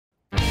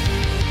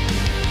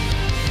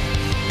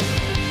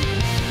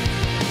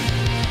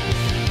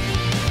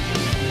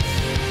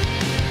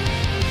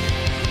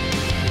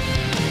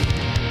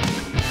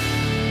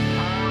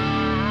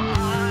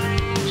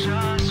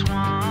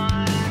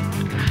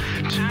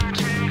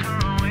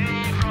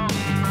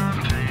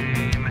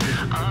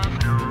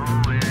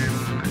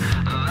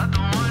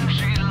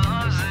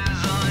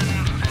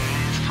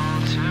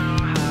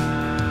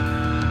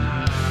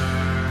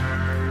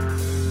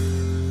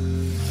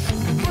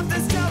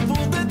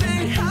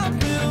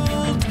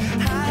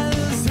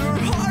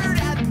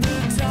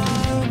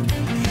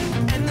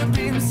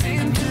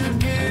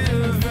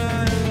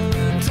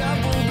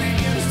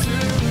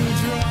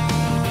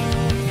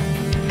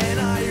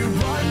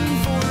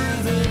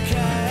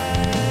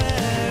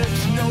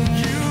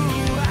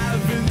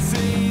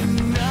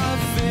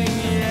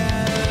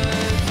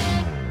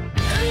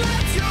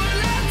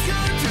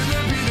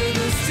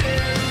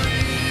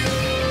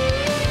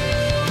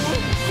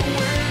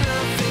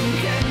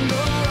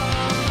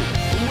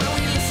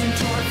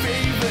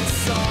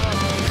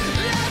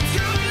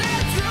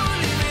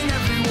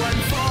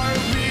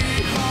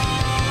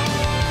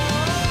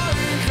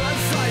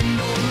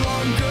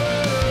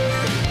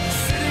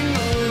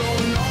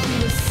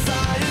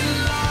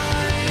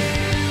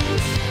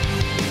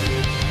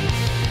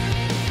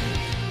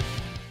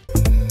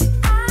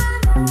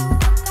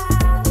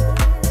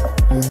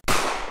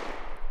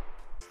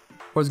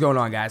What's going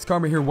on, guys?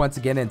 Karma here once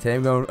again, and today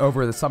I'm going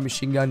over the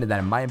submachine gun that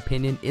in my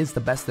opinion is the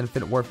best in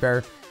Infinite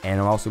Warfare,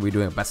 and I'm also be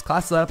doing a best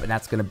class setup, and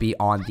that's going to be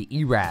on the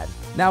ERAD.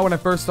 Now, when I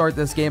first started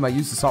this game, I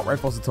used assault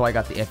rifles until I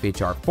got the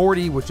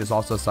FHR-40, which is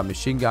also a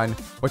submachine gun,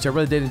 which I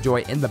really did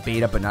enjoy in the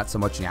beta, but not so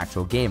much in the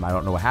actual game. I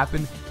don't know what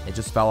happened, it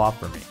just fell off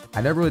for me. I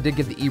never really did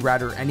give the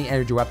ERAD or any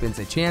energy weapons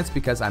a chance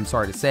because I'm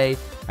sorry to say,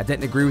 I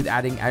didn't agree with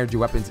adding energy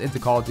weapons into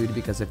Call of Duty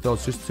because it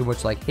feels just too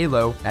much like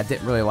Halo, and I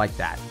didn't really like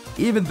that.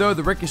 Even though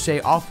the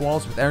ricochet off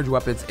walls with energy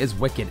weapons is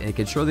wicked and it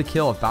can surely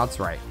kill if bounced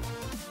right.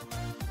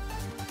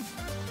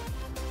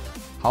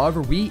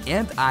 However, we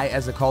and I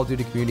as a Call of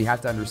Duty community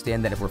have to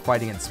understand that if we're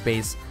fighting in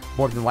space,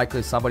 more than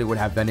likely somebody would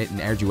have vented an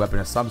energy weapon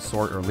of some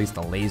sort, or at least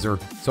a laser.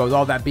 So with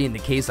all that being the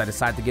case, I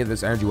decided to give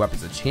those energy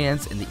weapons a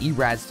chance, and the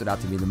ERAD stood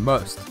out to me the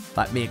most.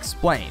 Let me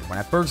explain. When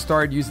I first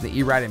started using the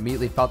ERAD, I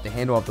immediately felt the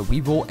handle of the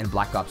Weevil in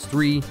Black Ops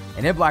 3,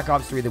 and in Black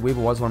Ops 3, the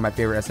Weevil was one of my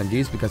favorite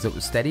SMGs because it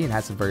was steady and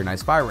had some very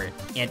nice fire rate.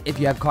 And if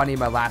you have caught any of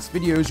my last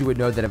videos, you would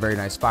know that a very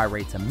nice fire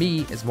rate to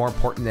me is more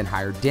important than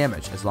higher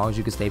damage, as long as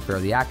you can stay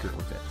fairly accurate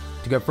with it.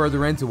 To go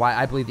further into why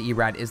I believe the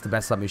ERAD is the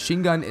best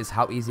submachine gun is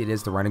how easy it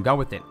is to run and gun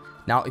with it.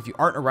 Now, if you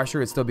aren't a rusher,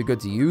 it'd still be good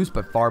to use,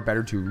 but far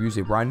better to use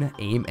a run,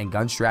 aim, and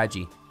gun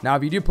strategy. Now,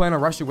 if you do plan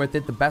on rushing with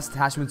it, the best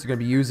attachments you're going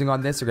to be using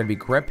on this are going to be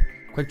grip,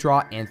 quick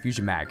draw, and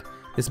fusion mag.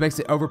 This makes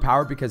it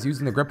overpowered because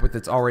using the grip with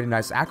its already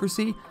nice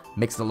accuracy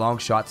makes the long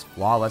shots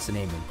flawless in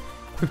aiming.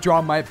 Quick draw,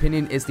 in my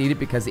opinion, is needed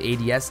because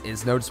the ADS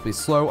is noticeably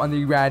slow on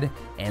the ERAD,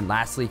 and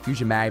lastly,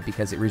 fusion mag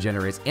because it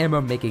regenerates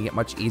ammo, making it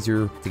much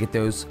easier to get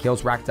those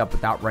kills racked up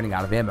without running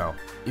out of ammo.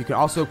 You can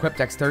also equip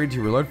dexterity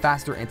to reload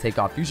faster and take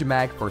off fusion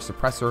mag for a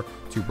suppressor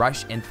to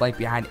rush and flank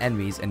behind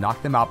enemies and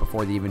knock them out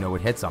before they even know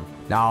what hits them.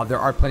 Now, there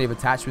are plenty of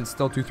attachments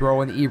still to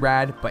throw in the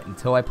ERAD, but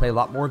until I play a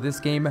lot more of this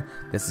game,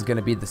 this is going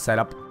to be the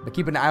setup. But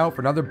keep an eye out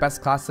for another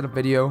best class setup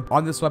video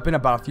on this weapon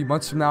about a few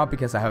months from now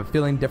because I have a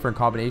feeling different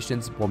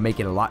combinations will make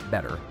it a lot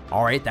better.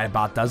 Alright, that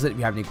about does it. If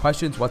you have any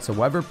questions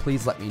whatsoever,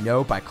 please let me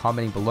know by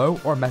commenting below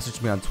or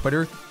message me on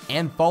Twitter,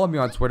 and follow me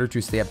on Twitter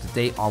to stay up to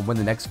date on when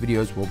the next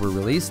videos will be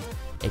released.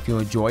 If you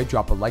enjoyed,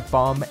 drop a like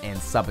bomb and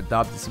sub a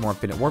dub to see more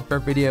Infinite Warfare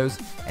videos.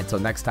 Until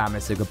next time, I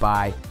say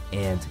goodbye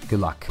and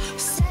good luck.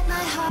 Set my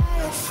heart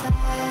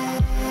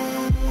afire.